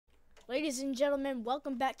Ladies and gentlemen,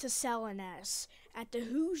 welcome back to Salinas at the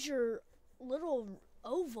Hoosier little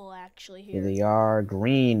oval actually Here here. they are.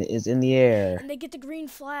 Green is in the air. And they get the green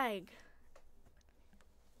flag.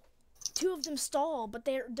 Two of them stall, but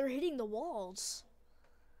they're hitting the walls.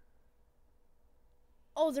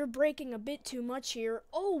 Oh, they're braking a bit too much here.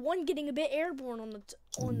 Oh, one getting a bit airborne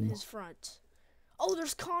on his front. Oh,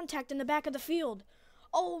 there's contact in the back of the field.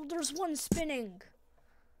 Oh, there's one spinning.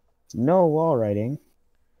 No wall riding.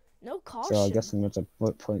 No caution. So I guess I'm going to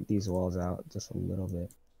point these walls out just a little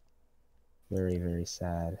bit. Very, very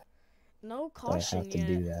sad. No caution I have to yet.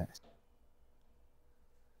 do that.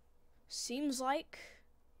 Seems like...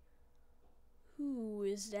 Who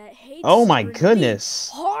is that? Oh my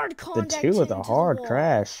goodness! Hard contact. The two with a hard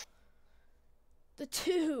crash. The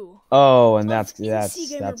two. Oh, and that's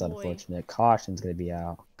unfortunate. Caution's gonna be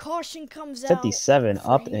out. Caution comes 57 out.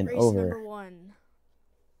 57 up and over. Number 1.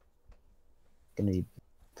 Gonna be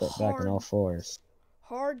put back on all fours.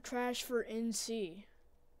 Hard crash for NC.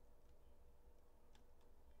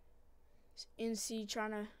 NC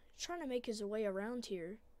trying to make his way around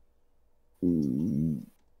here.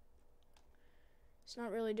 It's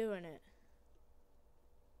not really doing it.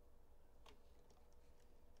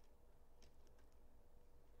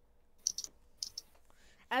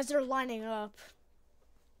 As they're lining up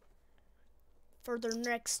for their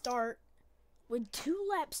next start with 2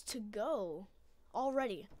 laps to go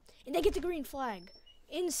already. And they get the green flag.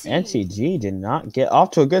 NCG did not get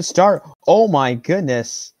off to a good start. Oh my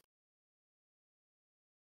goodness.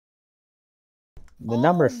 The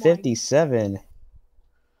number 57.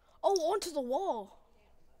 Oh, onto the wall.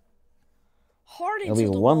 Hard into the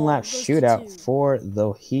wall. It'll be one lap shootout for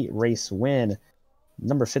the heat race win.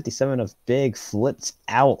 Number 57 of Big flips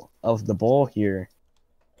out of the ball here.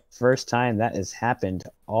 First time that has happened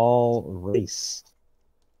all race.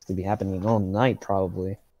 It's going to be happening all night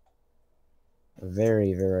probably.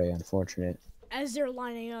 Very, very unfortunate. As they're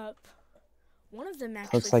lining up, one of them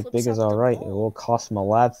actually looks like Big is alright. It will cost him a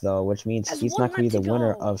lap though, which means he's not going to be the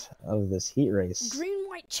winner of this heat race. Green,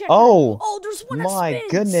 white, checker. Oh, there's one my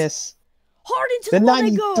goodness. Hard into the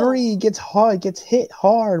 93 gets hit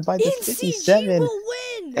hard by the 57. Will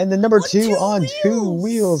win. And the number 2 on 2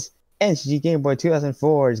 wheels. NCG Game Boy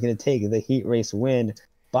 2004 is going to take the heat race win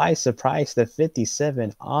by surprise. The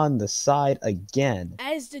 57 on the side again.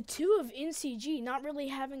 As the 2 of NCG not really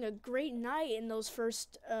having a great night in those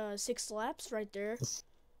first 6 laps right there.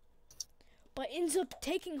 But ends up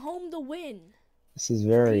taking home the win. This is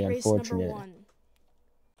very unfortunate. Race number 1.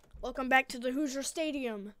 Welcome back to the Hoosier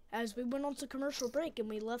Stadium. As we went on to commercial break and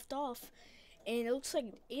we left off, and it looks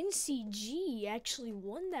like NCG actually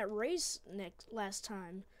won that race last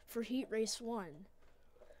time for Heat Race 1.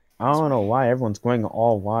 I don't know why everyone's going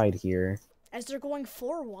all wide here. As they're going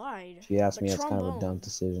 4 wide. If you ask me, that's kind of a dumb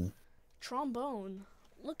decision. Trombone.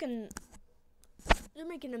 They're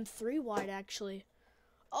making them 3 wide actually.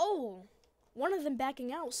 Oh, one of them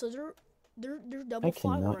backing out, so they're double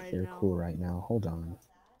file right now. I cannot hear cool right now. Hold on.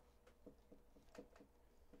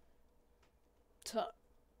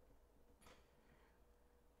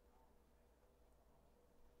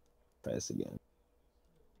 Press again.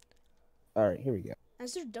 Alright, here we go.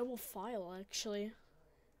 As they're double file, actually.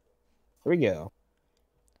 Here we go.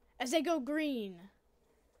 As they go green.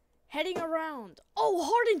 Heading around. Oh,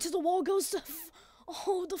 hard into the wall goes the...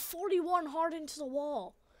 the 41 hard into the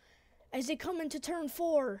wall. As they come into turn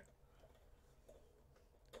 4.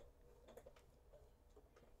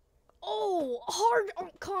 Oh, hard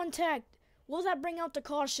contact. Will that bring out the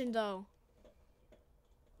caution, though?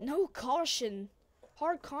 No caution.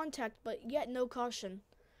 Hard contact, but yet no caution.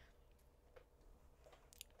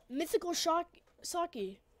 Mythical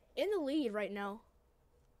Saki in the lead right now.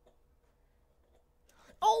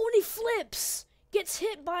 Oh, and he flips. Gets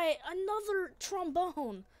hit by another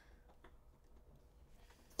trombone.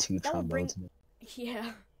 2 trombones.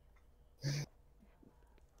 Yeah.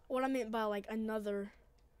 What I meant by like another...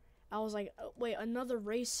 I was like, wait, another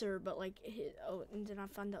racer, but like, and then I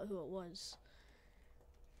found out who it was.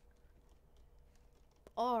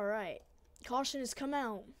 Alright. Caution has come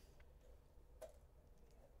out.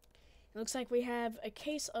 It looks like we have a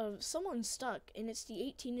case of someone stuck, and it's the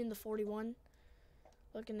 18 and the 41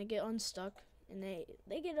 looking to get unstuck, and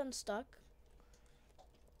they get unstuck.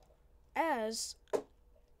 As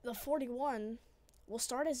the 41 will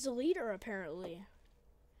start as the leader, apparently.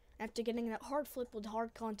 After getting that hard flip with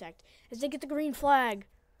hard contact. As they get the green flag.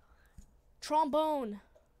 Trombone.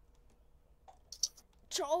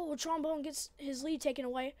 Trombone gets his lead taken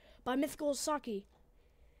away by Mythical Saki.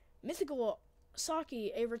 Mythical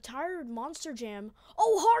Saki, a retired Monster Jam.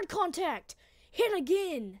 Oh, hard contact. Hit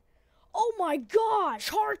again. Oh my gosh!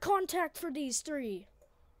 Hard contact for these three.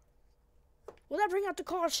 Will that bring out the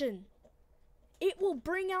caution? It will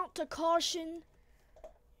bring out the caution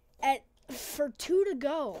for 2 to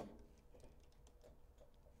go.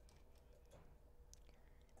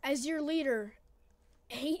 As your leader,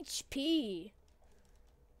 HP.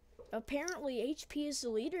 Apparently, HP is the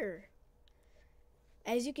leader.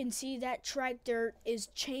 As you can see, that track dirt is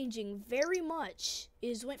changing very much. It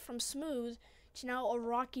has went from smooth to now a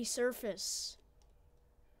rocky surface.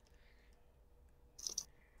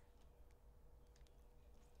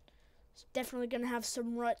 It's definitely going to have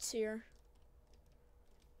some ruts here.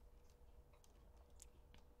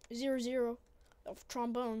 0-0 of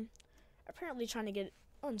Trombone. Apparently trying to get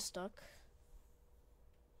unstuck.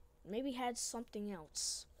 Maybe had something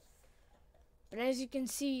else. But as you can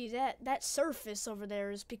see, that surface over there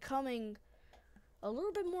is becoming a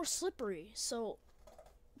little bit more slippery. So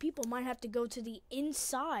people might have to go to the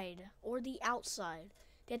inside or the outside.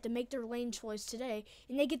 They have to make their lane choice today.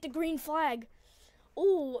 And they get the green flag.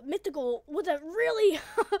 Oh, Mythical with a really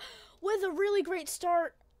with a really great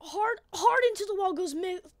start. Hard into the wall goes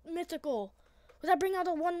Mythical. Will that bring out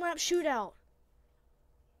a 1-lap shootout?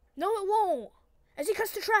 No, it won't. As he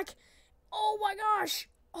cuts the track. Oh my gosh.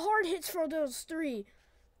 Hard hits for those three.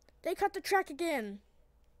 They cut the track again.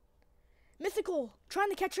 Mythical trying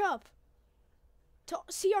to catch up to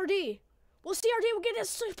CRD. Well, CRD will get a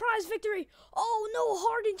surprise victory. Oh no,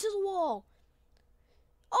 hard into the wall.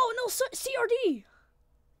 Oh no, CRD.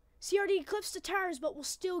 CRD clips the tires, but will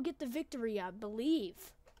still get the victory, I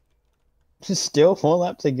believe. Still 1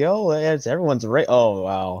 lap to go. Everyone's right. Oh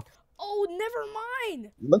wow. Oh, never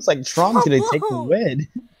mind. Looks like Trom's gonna take the win.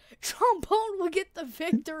 Trombone will get the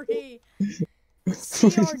victory.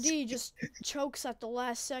 CRD just chokes at the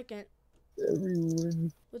last second.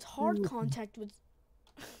 Everyone. With hard contact with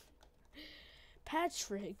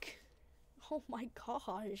Patrick. Oh my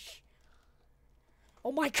gosh.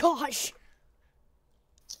 Oh my gosh.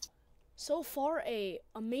 So far, a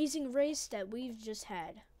amazing race that we've just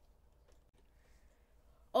had.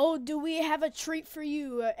 Oh, do we have a treat for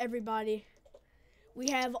you, everybody?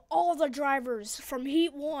 We have all the drivers from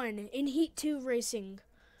Heat 1 and Heat 2 racing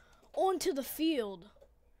onto the field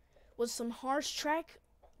with some harsh track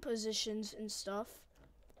positions and stuff.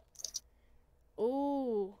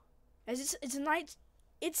 Oh, as it's a night,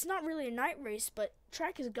 it's not really a night race, but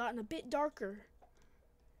track has gotten a bit darker.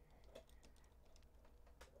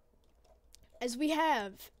 As we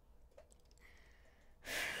have,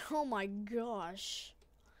 oh my gosh,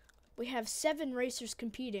 we have 7 racers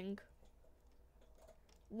competing.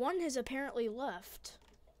 1 has apparently left.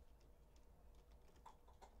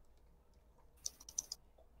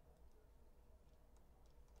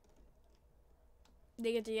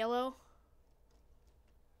 They get the yellow.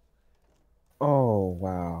 Oh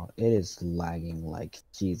wow, it is lagging like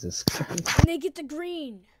Jesus Christ. And they get the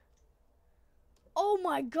green. Oh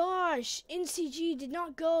my gosh, NCG did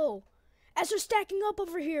not go. As they're stacking up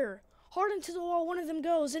over here, hard into the wall, one of them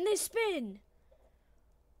goes, and they spin.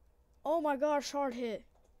 Oh my gosh, hard hit.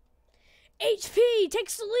 HP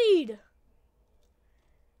takes the lead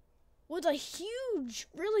with a huge,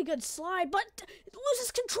 really good slide, but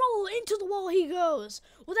loses control. Into the wall he goes.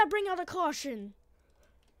 Will that bring out a caution?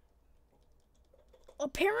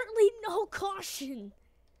 Apparently no caution.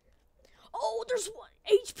 Oh, there's one.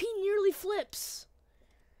 HP nearly flips.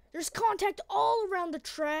 There's contact all around the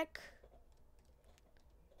track.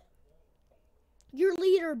 Your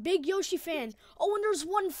leader, Big Yoshi fan. Oh, and there's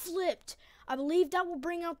one flipped. I believe that will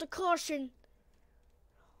bring out the caution.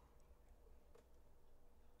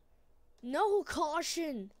 No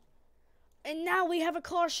caution. And now we have a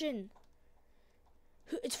caution.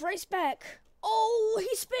 It's race back. Oh,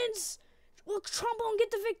 he spins. Will Trombone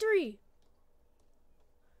get the victory?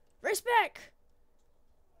 Race back.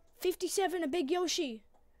 57, a Big Yoshi.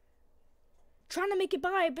 Trying to make it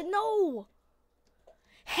by, but no.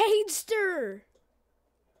 Hadester.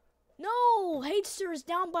 No, Hadester is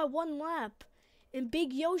down by 1 lap. And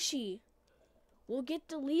Big Yoshi will get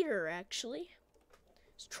the leader, actually.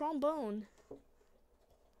 It's Trombone.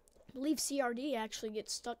 I believe CRD actually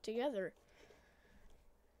gets stuck together.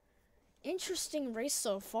 Interesting race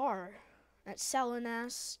so far. That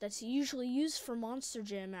Salinas, that's usually used for Monster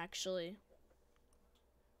Jam, actually.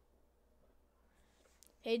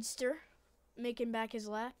 Hadester making back his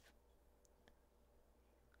lap.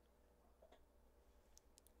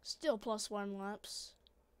 Still +1 laps.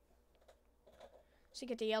 So you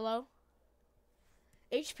get the yellow.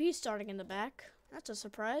 HP starting in the back. That's a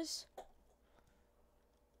surprise.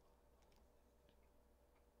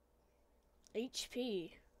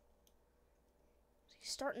 HP. He's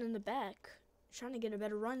starting in the back. trying to get a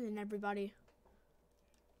better run than everybody,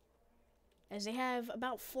 as they have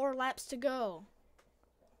about 4 laps to go.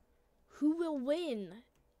 Who will win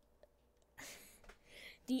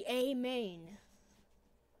the A main?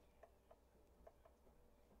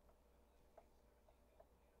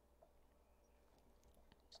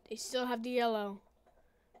 They still have the yellow.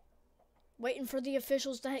 Waiting for the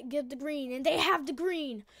officials to give the green, and they have the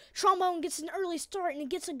green. Trombone gets an early start, and it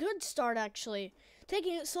gets a good start, actually.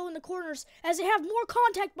 Taking it slow in the corners as they have more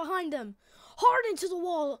contact behind them. Hard into the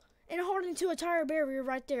wall, and hard into a tire barrier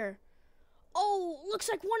right there. Oh, looks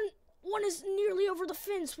like one is nearly over the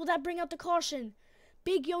fence. Will that bring out the caution?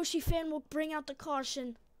 Big Yoshi fan will bring out the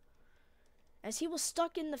caution, as he was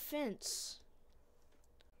stuck in the fence,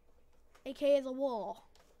 aka the wall.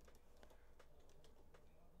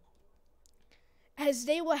 As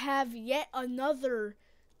they will have yet another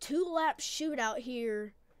 2-lap shootout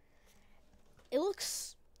here. It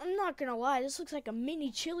looks, I'm not gonna lie, this looks like a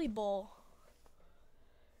mini chili bowl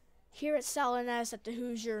here at Salinas at the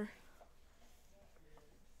Hoosier.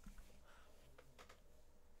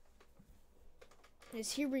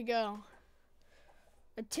 As here we go.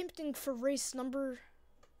 Attempting for race number,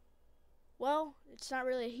 well, it's not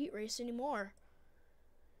really a heat race anymore.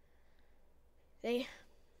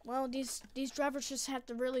 Well, these drivers just have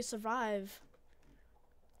to really survive.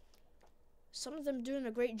 Some of them doing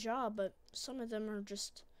a great job, but some of them are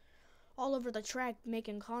just all over the track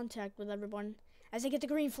making contact with everyone as they get the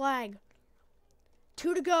green flag.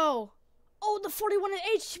 2 to go. Oh, the 41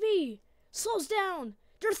 at HB slows down.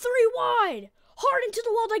 They're 3 wide. Hard into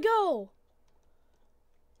the wall they go.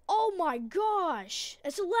 Oh my gosh.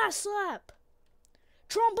 It's the last lap.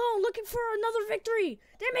 Trombone looking for another victory.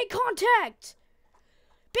 They make contact.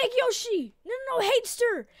 Big Yoshi! No,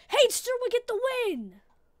 Hatester! Hatester will get the win!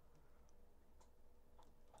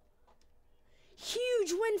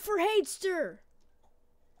 Huge win for Hatester,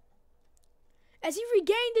 as he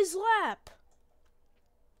regained his lap.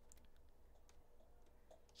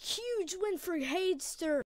 Huge win for Hatester.